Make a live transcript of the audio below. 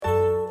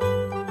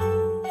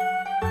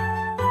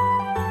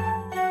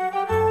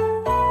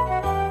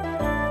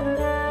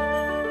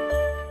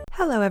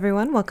Hello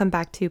everyone, welcome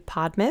back to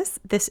Podmas.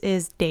 This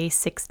is day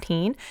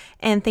 16,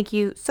 and thank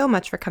you so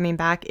much for coming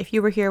back. If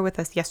you were here with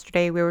us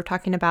yesterday, we were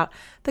talking about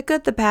the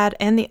good, the bad,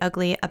 and the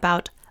ugly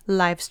about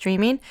live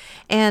streaming,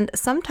 and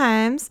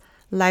sometimes,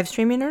 live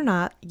streaming or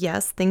not,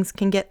 yes, things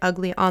can get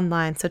ugly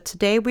online. So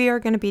today we are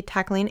going to be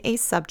tackling a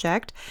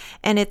subject,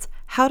 and it's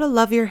how to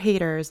love your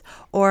haters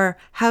or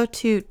how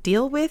to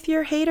deal with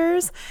your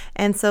haters.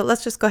 And so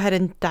let's just go ahead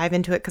and dive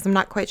into it because I'm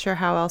not quite sure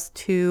how else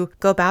to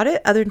go about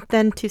it other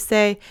than to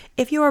say,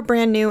 if you are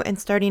brand new and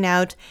starting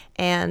out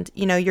and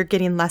you're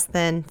getting less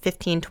than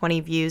 15, 20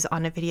 views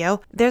on a video,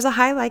 there's a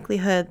high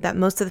likelihood that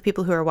most of the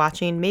people who are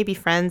watching, maybe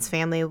friends,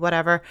 family,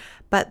 whatever,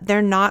 but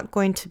they're not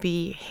going to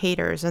be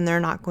haters and they're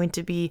not going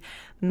to be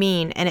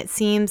mean. And it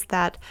seems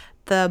that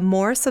the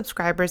more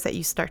subscribers that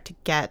you start to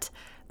get,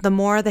 the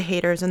more the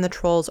haters and the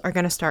trolls are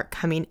going to start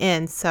coming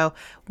in. So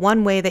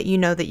one way that you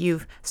know that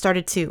you've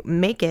started to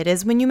make it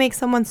is when you make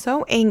someone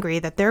so angry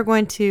that they're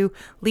going to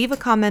leave a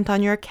comment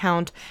on your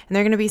account and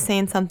they're going to be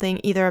saying something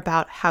either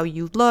about how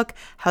you look,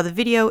 how the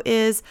video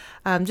is,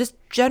 just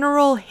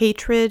general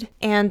hatred.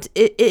 And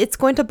it's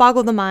going to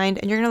boggle the mind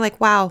and you're going to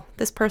like, wow,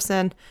 this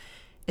person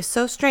is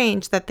so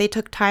strange that they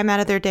took time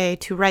out of their day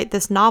to write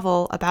this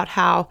novel about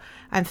how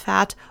I'm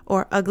fat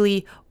or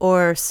ugly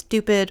or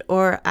stupid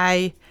or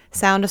I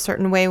sound a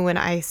certain way when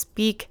I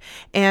speak.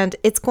 And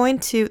it's going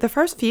to, the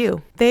first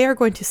few, they are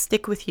going to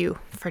stick with you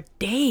for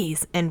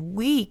days and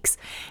weeks.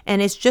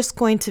 And it's just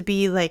going to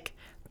be like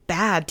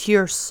bad to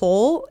your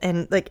soul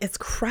and like it's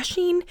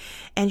crushing.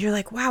 And you're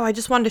like, wow, I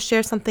just wanted to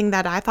share something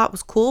that I thought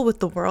was cool with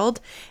the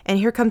world. And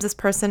here comes this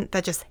person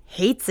that just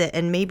hates it.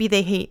 And maybe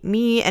they hate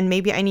me and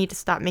maybe I need to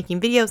stop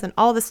making videos and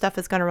all this stuff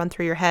is going to run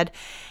through your head.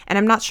 And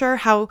I'm not sure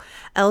how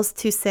else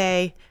to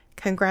say,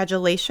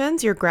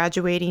 congratulations, you're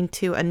graduating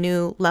to a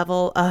new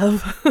level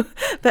of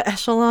the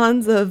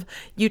echelons of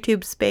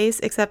YouTube space,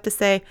 except to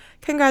say,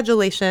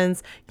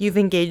 congratulations, you've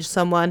engaged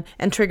someone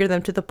and triggered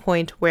them to the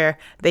point where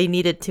they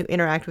needed to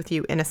interact with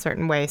you in a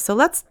certain way. So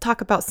let's talk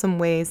about some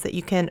ways that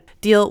you can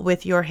deal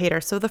with your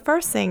haters. So the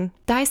first thing,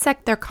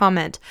 dissect their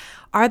comment.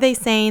 Are they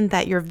saying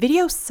that your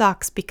video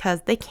sucks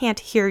because they can't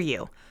hear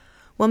you?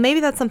 Well,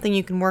 maybe that's something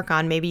you can work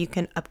on. Maybe you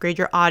can upgrade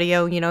your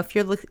audio. If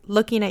you're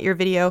looking at your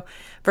video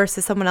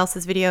versus someone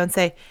else's video and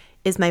say,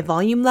 is my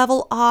volume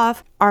level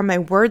off? Are my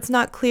words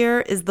not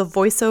clear? Is the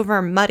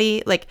voiceover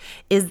muddy? Like,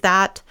 is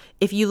that,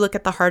 if you look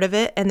at the heart of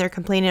it and they're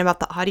complaining about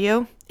the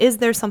audio, is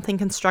there something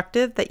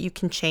constructive that you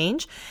can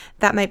change?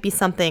 That might be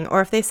something. Or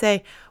if they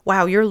say,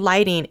 wow, your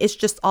lighting, it's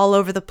just all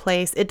over the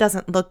place. It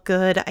doesn't look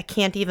good. I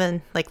can't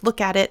even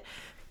look at it.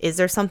 Is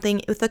there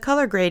something with the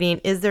color grading?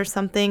 Is there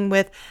something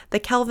with the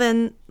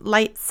Kelvin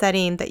light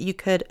setting that you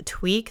could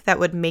tweak that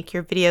would make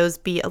your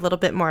videos be a little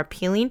bit more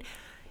appealing?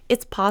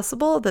 It's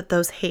possible that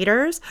those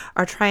haters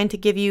are trying to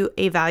give you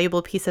a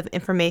valuable piece of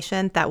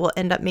information that will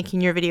end up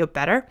making your video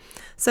better.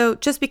 So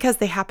just because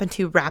they happen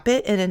to wrap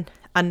it in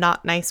a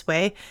not nice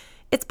way,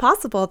 it's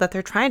possible that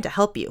they're trying to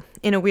help you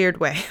in a weird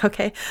way,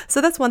 okay?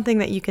 So that's one thing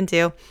that you can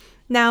do.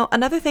 Now,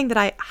 another thing that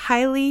I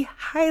highly,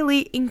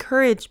 highly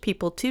encourage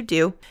people to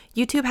do,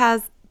 YouTube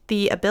has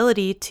the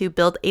ability to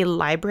build a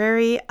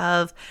library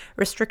of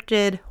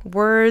restricted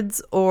words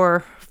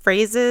or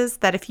phrases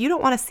that if you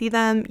don't want to see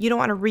them, you don't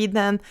want to read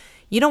them,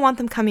 you don't want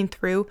them coming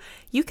through,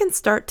 you can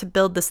start to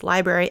build this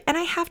library. And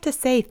I have to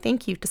say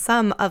thank you to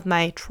some of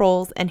my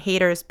trolls and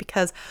haters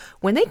because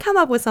when they come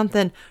up with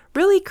something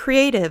really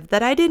creative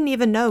that I didn't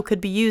even know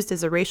could be used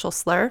as a racial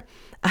slur,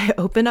 I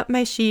open up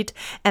my sheet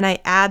and I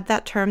add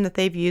that term that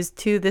they've used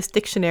to this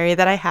dictionary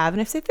that I have.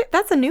 And I say,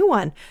 that's a new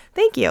one.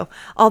 Thank you.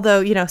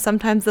 Although,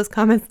 sometimes those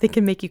comments, they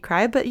can make you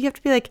cry, but you have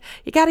to be like,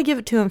 you got to give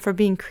it to them for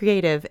being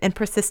creative and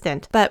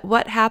persistent. But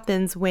what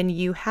happens when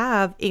you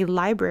have a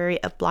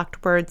library of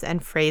blocked words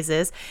and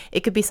phrases?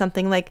 It could be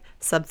something like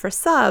sub for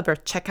sub or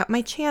check out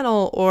my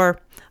channel or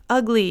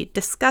ugly,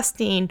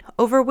 disgusting,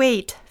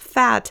 overweight,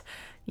 fat,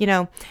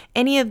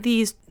 any of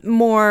these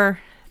more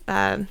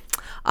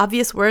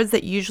obvious words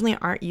that usually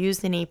aren't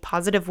used in a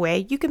positive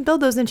way, you can build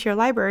those into your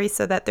library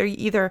so that they're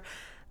either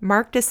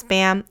marked as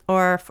spam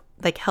or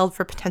held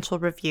for potential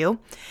review.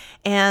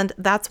 And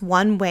that's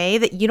one way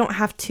that you don't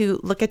have to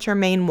look at your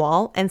main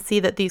wall and see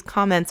that these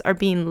comments are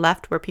being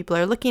left where people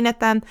are looking at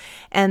them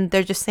and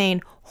they're just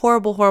saying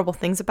horrible, horrible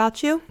things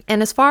about you.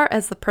 And as far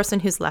as the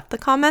person who's left the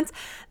comments,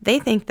 they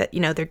think that,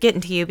 they're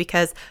getting to you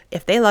because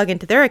if they log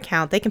into their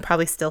account, they can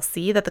probably still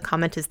see that the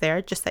comment is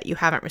there, just that you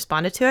haven't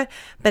responded to it.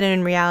 But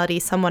in reality,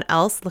 someone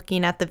else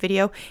looking at the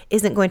video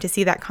isn't going to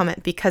see that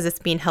comment because it's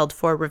being held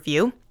for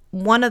review.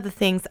 One of the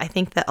things I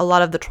think that a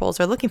lot of the trolls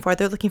are looking for,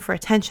 they're looking for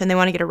attention. They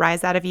want to get a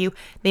rise out of you.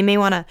 They may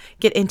want to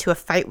get into a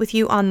fight with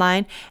you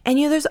online. And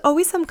there's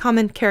always some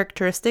common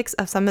characteristics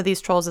of some of these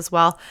trolls as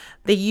well.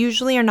 They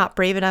usually are not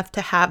brave enough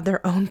to have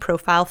their own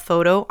profile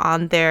photo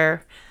on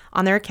their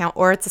account,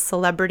 or it's a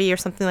celebrity or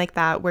something like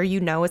that where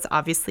it's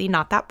obviously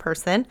not that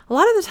person. A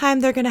lot of the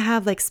time they're going to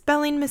have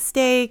spelling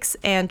mistakes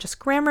and just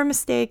grammar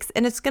mistakes,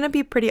 and it's going to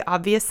be pretty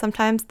obvious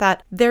sometimes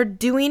that they're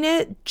doing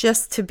it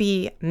just to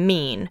be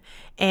mean.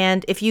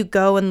 And if you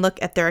go and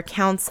look at their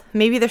accounts,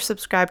 maybe they're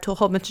subscribed to a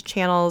whole bunch of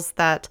channels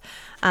that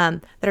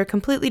are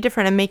completely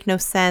different and make no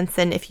sense.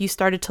 And if you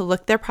started to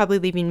look, they're probably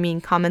leaving mean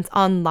comments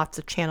on lots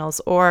of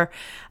channels, or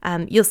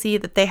you'll see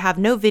that they have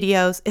no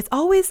videos.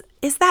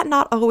 Is that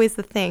not always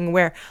the thing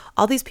where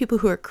all these people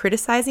who are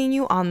criticizing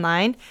you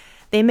online,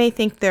 they may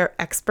think they're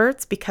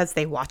experts because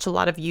they watch a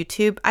lot of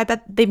YouTube. I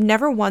bet they've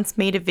never once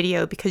made a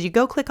video, because you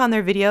go click on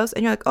their videos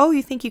and you're like, oh,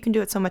 you think you can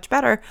do it so much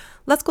better?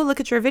 Let's go look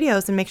at your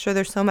videos and make sure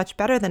they're so much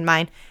better than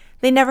mine.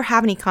 They never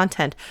have any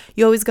content.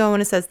 You always go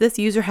and it says, this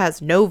user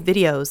has no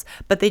videos,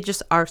 but they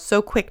just are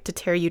so quick to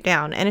tear you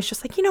down. And it's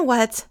just like, you know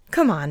what?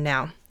 Come on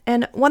now.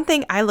 And one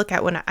thing I look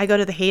at when I go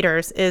to the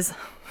haters is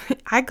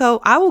I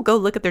will go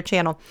look at their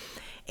channel.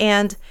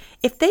 And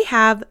if they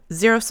have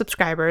 0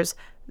 subscribers,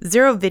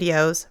 0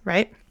 videos,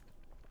 right?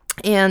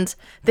 And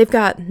they've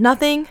got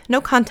nothing, no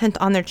content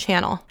on their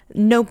channel,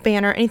 no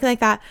banner, anything like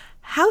that,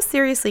 how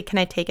seriously can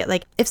I take it?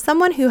 Like, if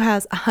someone who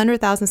has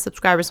 100,000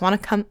 subscribers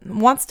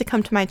wants to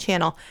come to my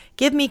channel,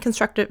 give me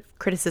constructive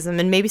criticism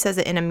and maybe says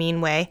it in a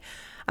mean way,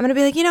 I'm going to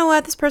be like, you know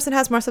what? This person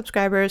has more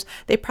subscribers.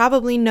 They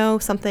probably know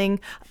something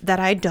that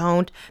I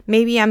don't.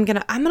 Maybe I'm going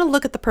to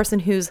look at the person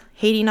who's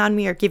hating on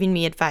me or giving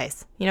me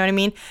advice. You know what I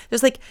mean?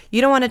 Just like,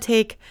 you don't want to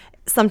take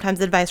sometimes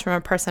advice from a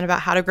person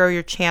about how to grow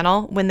your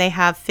channel when they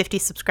have 50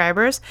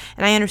 subscribers.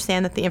 And I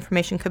understand that the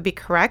information could be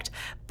correct,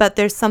 but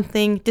there's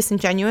something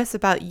disingenuous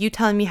about you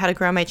telling me how to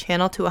grow my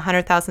channel to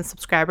 100,000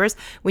 subscribers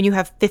when you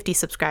have 50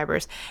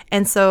 subscribers.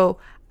 And so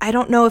I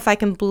don't know if I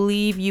can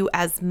believe you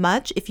as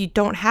much if you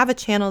don't have a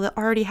channel that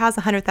already has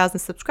 100,000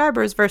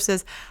 subscribers,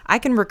 versus I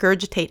can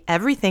regurgitate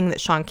everything that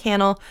Sean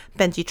Cannell,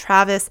 Benji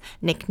Travis,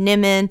 Nick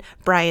Nimmin,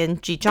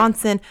 Brian G.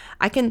 Johnson,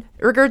 I can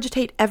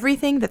regurgitate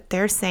everything that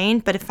they're saying.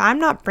 But if I'm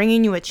not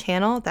bringing you a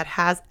channel that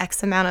has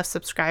X amount of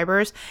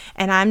subscribers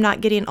and I'm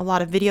not getting a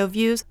lot of video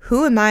views,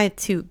 who am I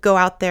to go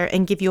out there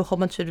and give you a whole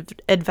bunch of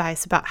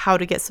advice about how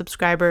to get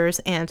subscribers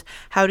and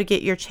how to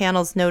get your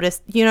channels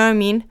noticed? You know what I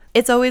mean?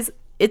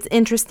 It's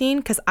interesting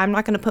because I'm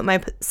not going to put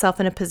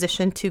myself in a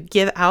position to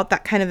give out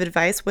that kind of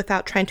advice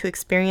without trying to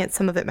experience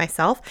some of it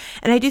myself.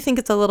 And I do think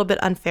it's a little bit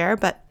unfair,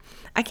 but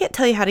I can't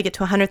tell you how to get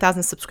to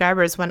 100,000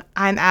 subscribers when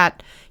I'm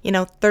at,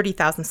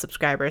 30,000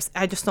 subscribers.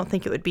 I just don't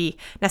think it would be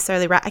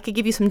necessarily right. I could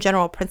give you some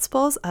general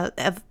principles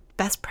of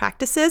best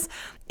practices.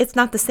 It's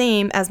not the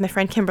same as my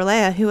friend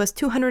Kimberlea, who has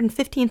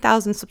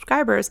 215,000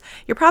 subscribers.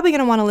 You're probably going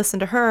to want to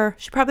listen to her.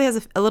 She probably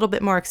has a little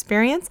bit more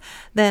experience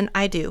than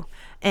I do.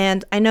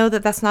 And I know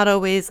that that's not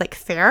always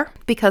fair,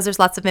 because there's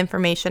lots of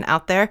information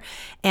out there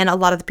and a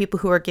lot of the people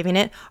who are giving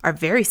it are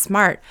very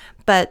smart,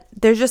 but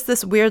there's just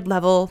this weird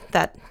level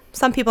that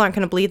some people aren't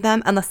going to believe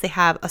them unless they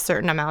have a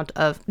certain amount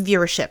of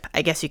viewership,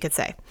 I guess you could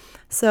say.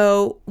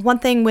 So one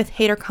thing with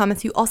hater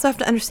comments, you also have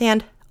to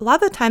understand a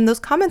lot of the time those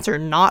comments are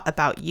not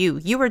about you.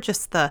 You are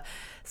just the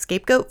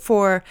scapegoat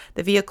for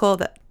the vehicle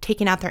that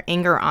taking out their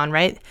anger on,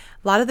 right?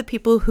 A lot of the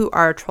people who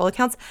are troll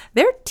accounts,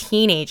 they're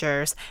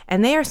teenagers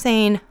and they are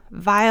saying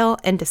vile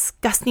and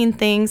disgusting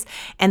things,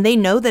 and they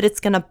know that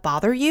it's going to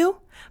bother you,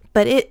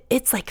 but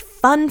it's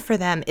fun for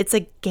them. It's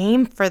a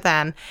game for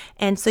them.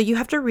 And so you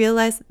have to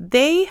realize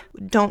they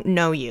don't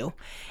know you.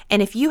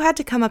 And if you had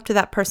to come up to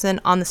that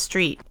person on the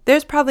street,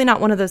 there's probably not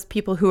one of those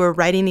people who are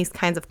writing these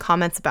kinds of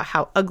comments about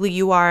how ugly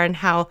you are and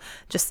how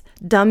just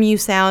dumb you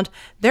sound.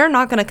 They're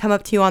not going to come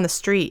up to you on the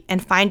street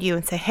and find you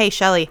and say, hey,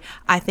 Shelly,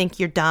 I think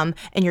you're dumb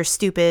and you're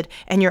stupid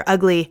and you're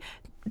ugly.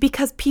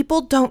 Because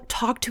people don't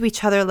talk to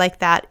each other like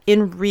that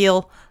in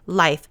real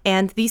life.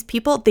 And these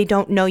people, they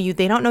don't know you.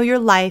 They don't know your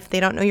life. They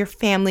don't know your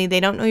family. They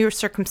don't know your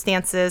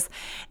circumstances.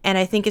 And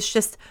I think it's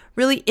just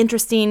really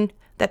interesting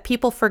that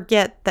people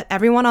forget that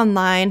everyone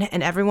online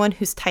and everyone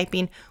who's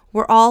typing,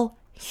 we're all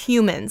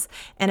humans.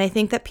 And I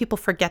think that people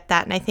forget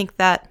that. And I think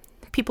that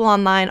people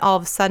online all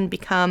of a sudden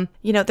become,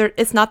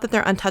 it's not that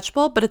they're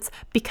untouchable, but it's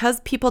because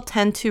people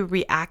tend to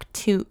react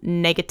to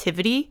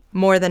negativity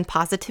more than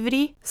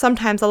positivity.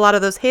 Sometimes a lot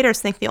of those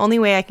haters think the only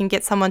way I can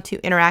get someone to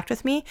interact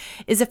with me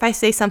is if I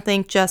say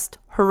something just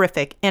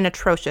horrific and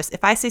atrocious.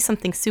 If I say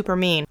something super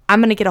mean, I'm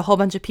going to get a whole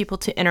bunch of people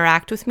to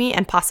interact with me,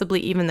 and possibly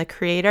even the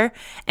creator.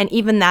 And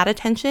even that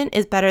attention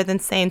is better than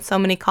saying so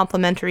many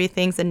complimentary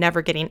things and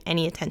never getting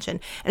any attention.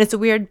 And it's a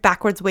weird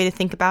backwards way to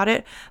think about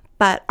it,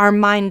 but our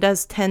mind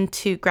does tend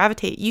to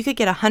gravitate. You could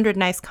get 100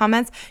 nice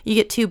comments, you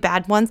get 2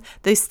 bad ones,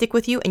 they stick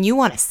with you, and you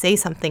want to say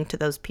something to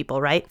those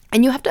people, right?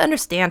 And you have to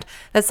understand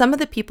that some of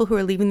the people who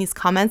are leaving these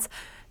comments,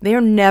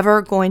 they're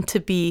never going to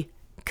be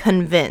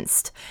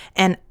convinced.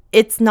 And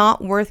it's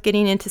not worth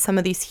getting into some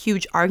of these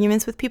huge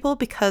arguments with people,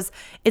 because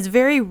it's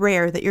very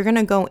rare that you're going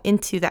to go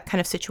into that kind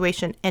of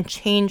situation and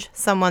change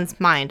someone's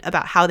mind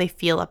about how they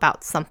feel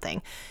about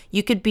something.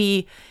 You could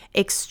be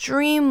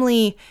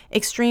extremely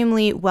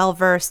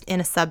well-versed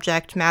in a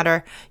subject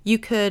matter. You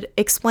could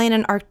explain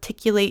and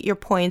articulate your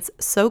points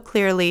so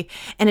clearly,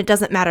 and it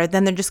doesn't matter.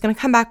 Then they're just going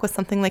to come back with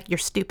something like, you're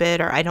stupid,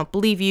 or I don't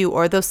believe you,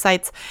 or those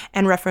sites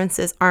and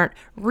references aren't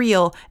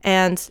real.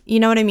 And you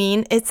know what I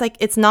mean?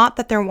 It's not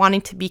that they're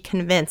wanting to be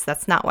convinced.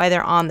 That's not why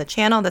they're on the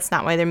channel. That's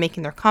not why they're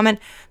making their comment.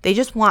 They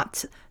just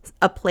want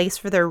a place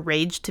for their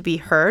rage to be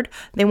heard.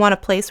 They want a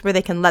place where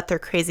they can let their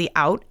crazy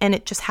out, and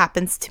it just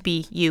happens to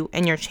be you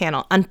and your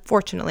channel,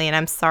 unfortunately, and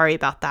I'm sorry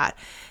about that.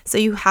 So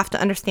you have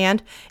to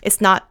understand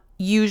it's not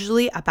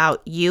usually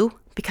about you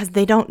because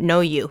they don't know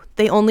you.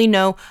 They only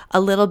know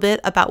a little bit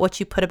about what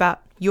you put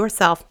about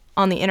yourself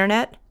on the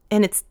internet,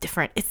 and it's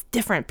different. It's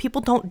different.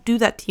 People don't do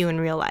that to you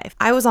in real life.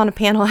 I was on a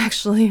panel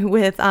actually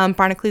with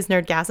Barnacules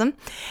Nerdgasm,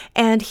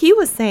 and he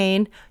was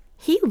saying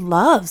he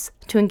loves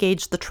to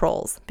engage the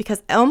trolls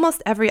because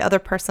almost every other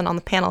person on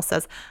the panel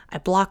says, I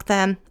block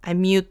them, I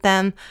mute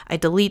them, I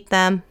delete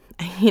them.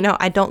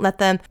 I don't let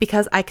them,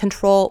 because I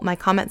control my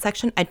comment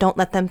section, I don't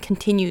let them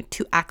continue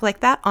to act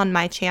like that on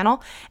my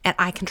channel, and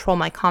I control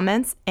my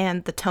comments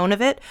and the tone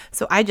of it.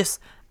 So I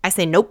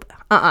say, nope,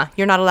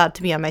 you're not allowed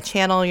to be on my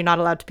channel, you're not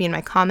allowed to be in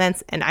my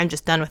comments, and I'm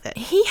just done with it.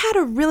 He had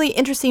a really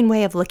interesting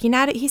way of looking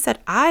at it. He said,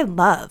 I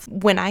love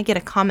when I get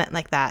a comment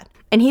like that.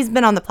 And he's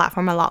been on the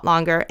platform a lot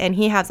longer, and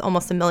he has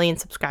almost 1 million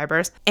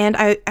subscribers. And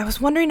I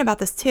was wondering about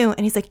this too.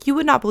 And he's like, you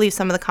would not believe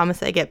some of the comments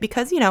that I get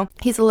because,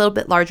 he's a little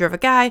bit larger of a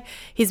guy.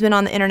 He's been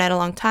on the internet a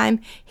long time.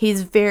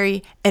 He's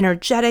very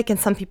energetic, and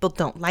some people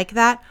don't like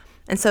that.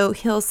 And so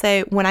he'll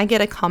say, when I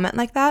get a comment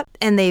like that,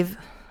 and they've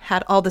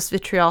had all this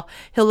vitriol,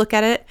 he'll look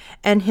at it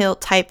and he'll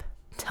type,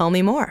 tell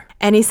me more.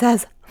 And he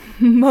says,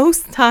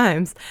 most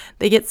times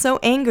they get so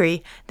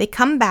angry, they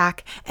come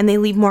back and they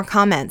leave more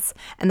comments.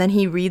 And then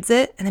he reads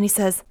it and then he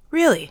says,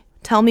 really?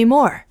 Tell me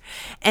more.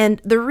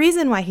 And the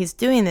reason why he's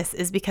doing this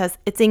is because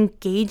it's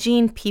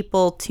engaging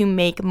people to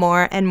make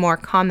more and more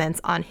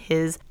comments on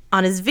his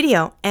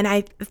video. And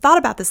I thought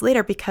about this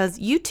later because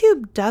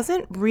YouTube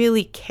doesn't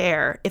really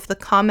care if the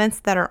comments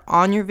that are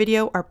on your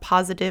video are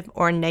positive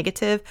or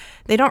negative.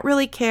 They don't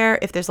really care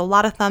if there's a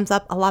lot of thumbs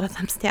up, a lot of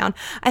thumbs down.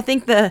 I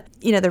think the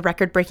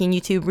record-breaking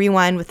YouTube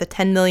Rewind with the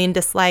 10 million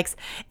dislikes,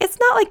 it's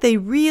not like they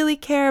really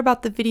care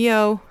about the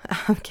video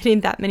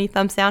getting that many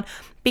thumbs down,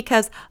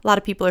 because a lot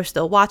of people are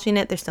still watching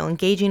it, they're still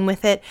engaging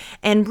with it,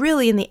 and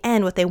really in the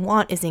end what they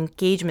want is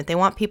engagement. They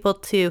want people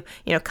to,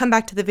 come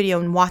back to the video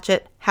and watch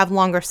it, have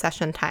longer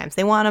session times.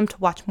 They want them to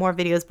watch more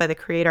videos by the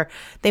creator.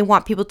 They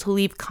want people to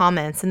leave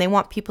comments, and they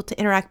want people to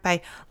interact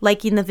by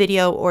liking the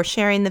video or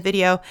sharing the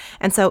video.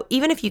 And so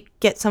even if you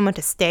get someone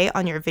to stay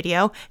on your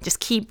video,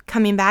 just keep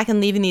coming back and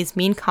leaving these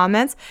mean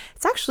comments,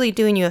 it's actually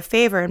doing you a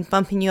favor and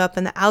bumping you up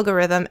in the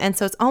algorithm. And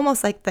so it's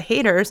almost like the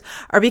haters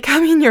are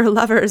becoming your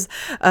lovers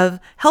of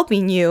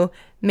helping you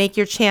make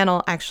your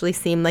channel actually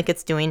seem like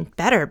it's doing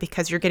better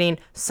because you're getting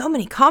so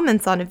many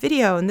comments on a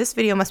video, and this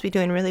video must be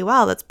doing really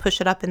well. Let's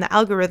push it up in the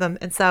algorithm.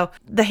 And so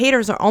the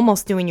haters are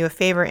almost doing you a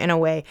favor in a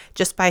way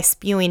just by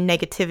spewing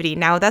negativity.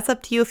 Now that's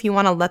up to you if you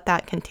want to let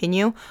that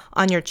continue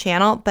on your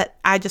channel, but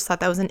I just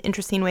thought that was an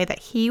interesting way that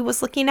he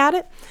was looking at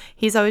it.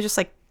 He's always just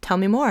like, tell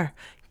me more,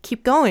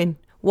 keep going.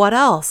 What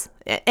else?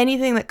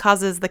 Anything that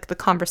causes the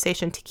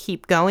conversation to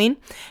keep going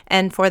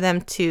and for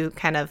them to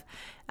kind of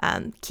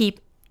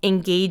keep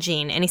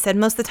engaging. And he said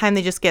most of the time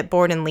they just get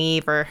bored and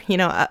leave, or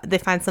they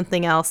find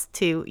something else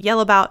to yell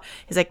about.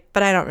 He's like,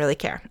 but I don't really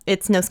care.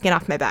 It's no skin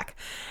off my back.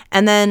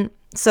 And then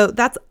so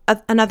that's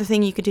another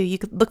thing you could do. You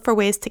could look for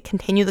ways to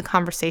continue the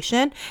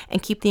conversation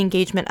and keep the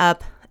engagement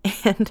up.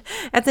 And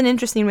that's an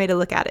interesting way to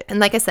look at it. And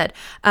like I said,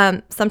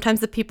 sometimes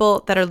the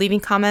people that are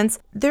leaving comments,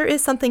 there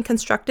is something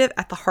constructive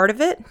at the heart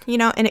of it,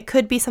 and it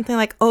could be something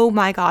like, oh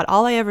my God,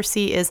 all I ever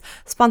see is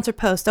sponsored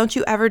posts. Don't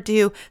you ever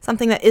do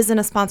something that isn't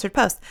a sponsored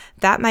post?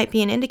 That might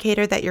be an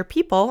indicator that your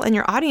people and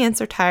your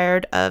audience are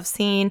tired of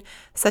seeing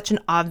such an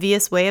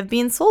obvious way of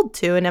being sold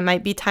to, and it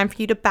might be time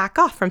for you to back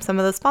off from some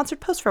of those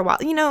sponsored posts for a while.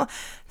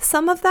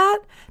 Some of that,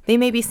 they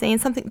may be saying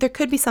something, there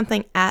could be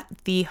something at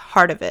the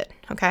heart of it,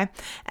 okay?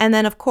 And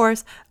then of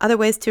course, other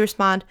ways to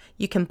respond,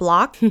 you can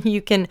block,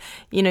 you can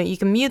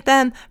mute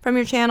them from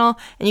your channel,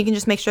 and you can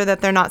just make sure that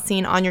they're not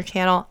seen on your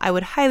channel. I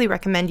would highly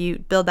recommend you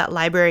build that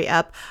library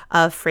up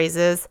of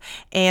phrases,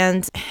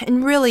 and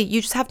really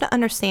you just have to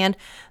understand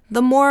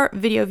the more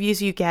video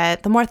views you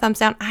get, the more thumbs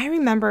down. I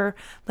remember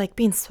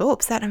being so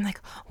upset. I'm like,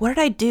 what did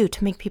I do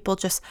to make people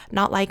just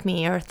not like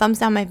me or thumbs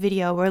down my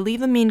video or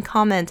leave a mean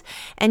comment?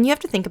 And you have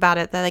to think about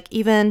it that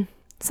even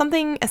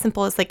something as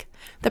simple as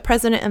the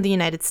President of the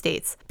United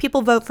States,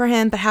 people vote for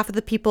him, but half of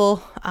the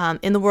people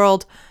in the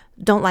world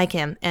don't like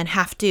him and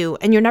have to,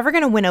 and you're never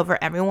going to win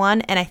over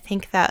everyone. And I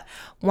think that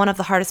one of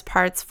the hardest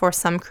parts for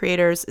some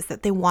creators is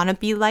that they want to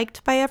be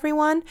liked by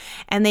everyone,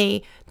 and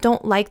they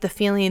don't like the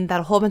feeling that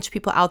a whole bunch of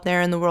people out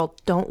there in the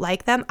world don't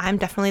like them. I'm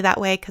definitely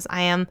that way because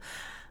I am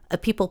a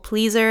people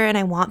pleaser and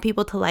I want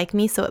people to like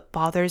me, so it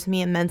bothers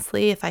me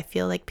immensely if I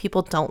feel like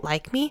people don't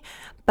like me.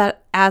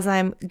 But as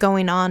I'm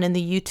going on in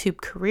the YouTube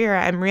career,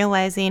 I'm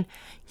realizing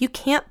you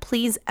can't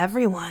please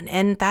everyone,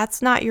 and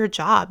that's not your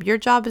job. Your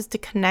job is to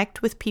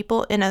connect with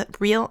people in a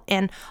real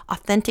and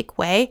authentic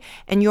way,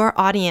 and your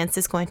audience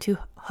is going to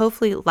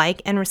hopefully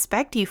like and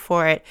respect you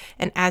for it.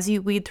 And as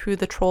you weed through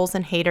the trolls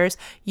and haters,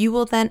 you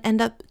will then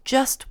end up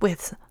just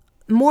with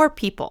more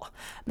people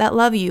that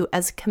love you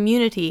as a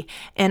community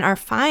and are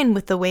fine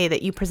with the way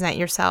that you present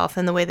yourself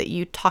and the way that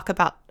you talk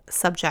about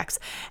subjects,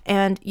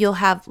 and you'll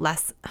have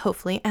less,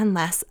 hopefully, and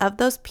less of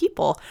those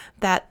people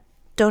that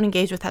don't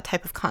engage with that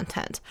type of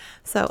content.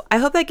 So I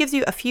hope that gives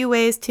you a few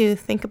ways to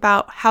think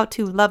about how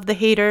to love the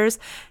haters,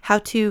 how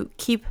to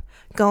keep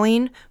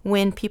going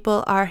when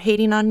people are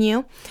hating on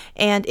you.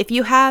 And if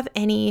you have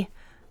any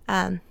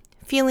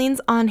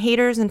feelings on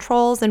haters and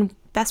trolls and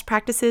best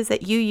practices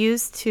that you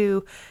use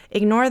to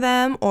ignore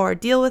them or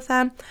deal with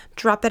them,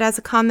 drop it as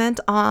a comment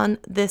on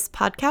this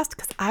podcast,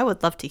 because I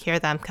would love to hear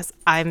them, because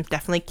I'm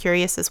definitely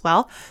curious as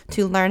well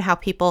to learn how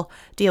people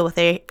deal with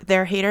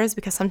their haters,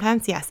 because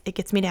sometimes, yes, it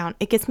gets me down.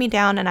 It gets me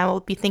down, and I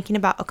will be thinking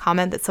about a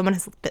comment that someone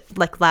has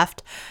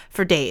left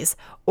for days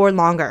or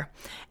longer.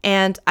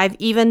 And I've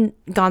even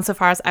gone so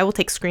far as I will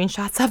take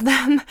screenshots of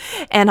them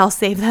and I'll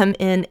save them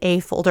in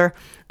a folder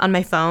on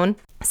my phone.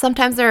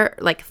 Sometimes they're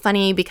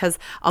funny because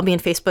I'll be in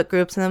Facebook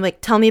groups and I'm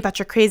tell me about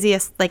your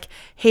craziest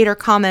hater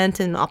comment,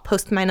 and I'll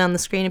post mine on the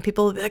screen and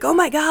people will be like, oh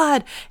my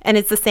God. And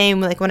it's the same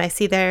when I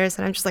see theirs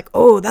and I'm just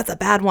oh, that's a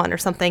bad one or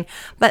something.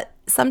 But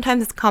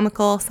sometimes it's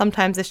comical.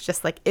 Sometimes it's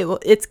just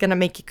it's going to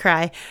make you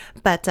cry.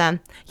 But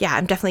yeah,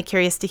 I'm definitely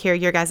curious to hear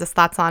your guys'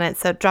 thoughts on it.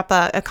 So drop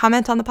a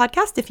comment on the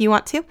podcast if you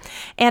want to.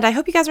 And I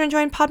hope you guys are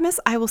enjoying Podmas.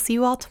 I will see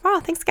you all tomorrow.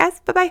 Thanks, guys.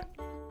 Bye-bye.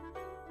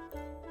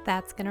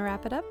 That's going to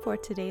wrap it up for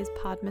today's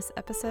Podmas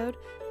episode.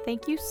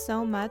 Thank you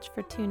so much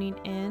for tuning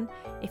in.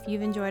 If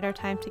you've enjoyed our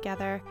time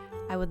together,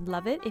 I would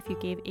love it if you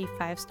gave a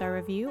 5-star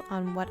review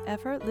on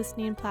whatever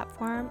listening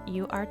platform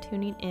you are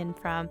tuning in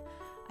from.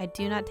 I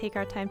do not take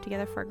our time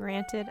together for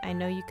granted. I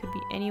know you could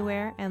be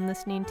anywhere and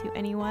listening to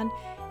anyone,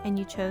 and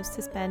you chose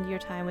to spend your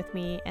time with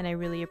me, and I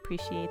really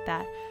appreciate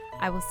that.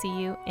 I will see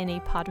you in a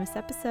Podmas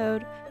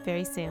episode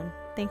very soon.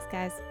 Thanks,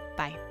 guys.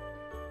 Bye.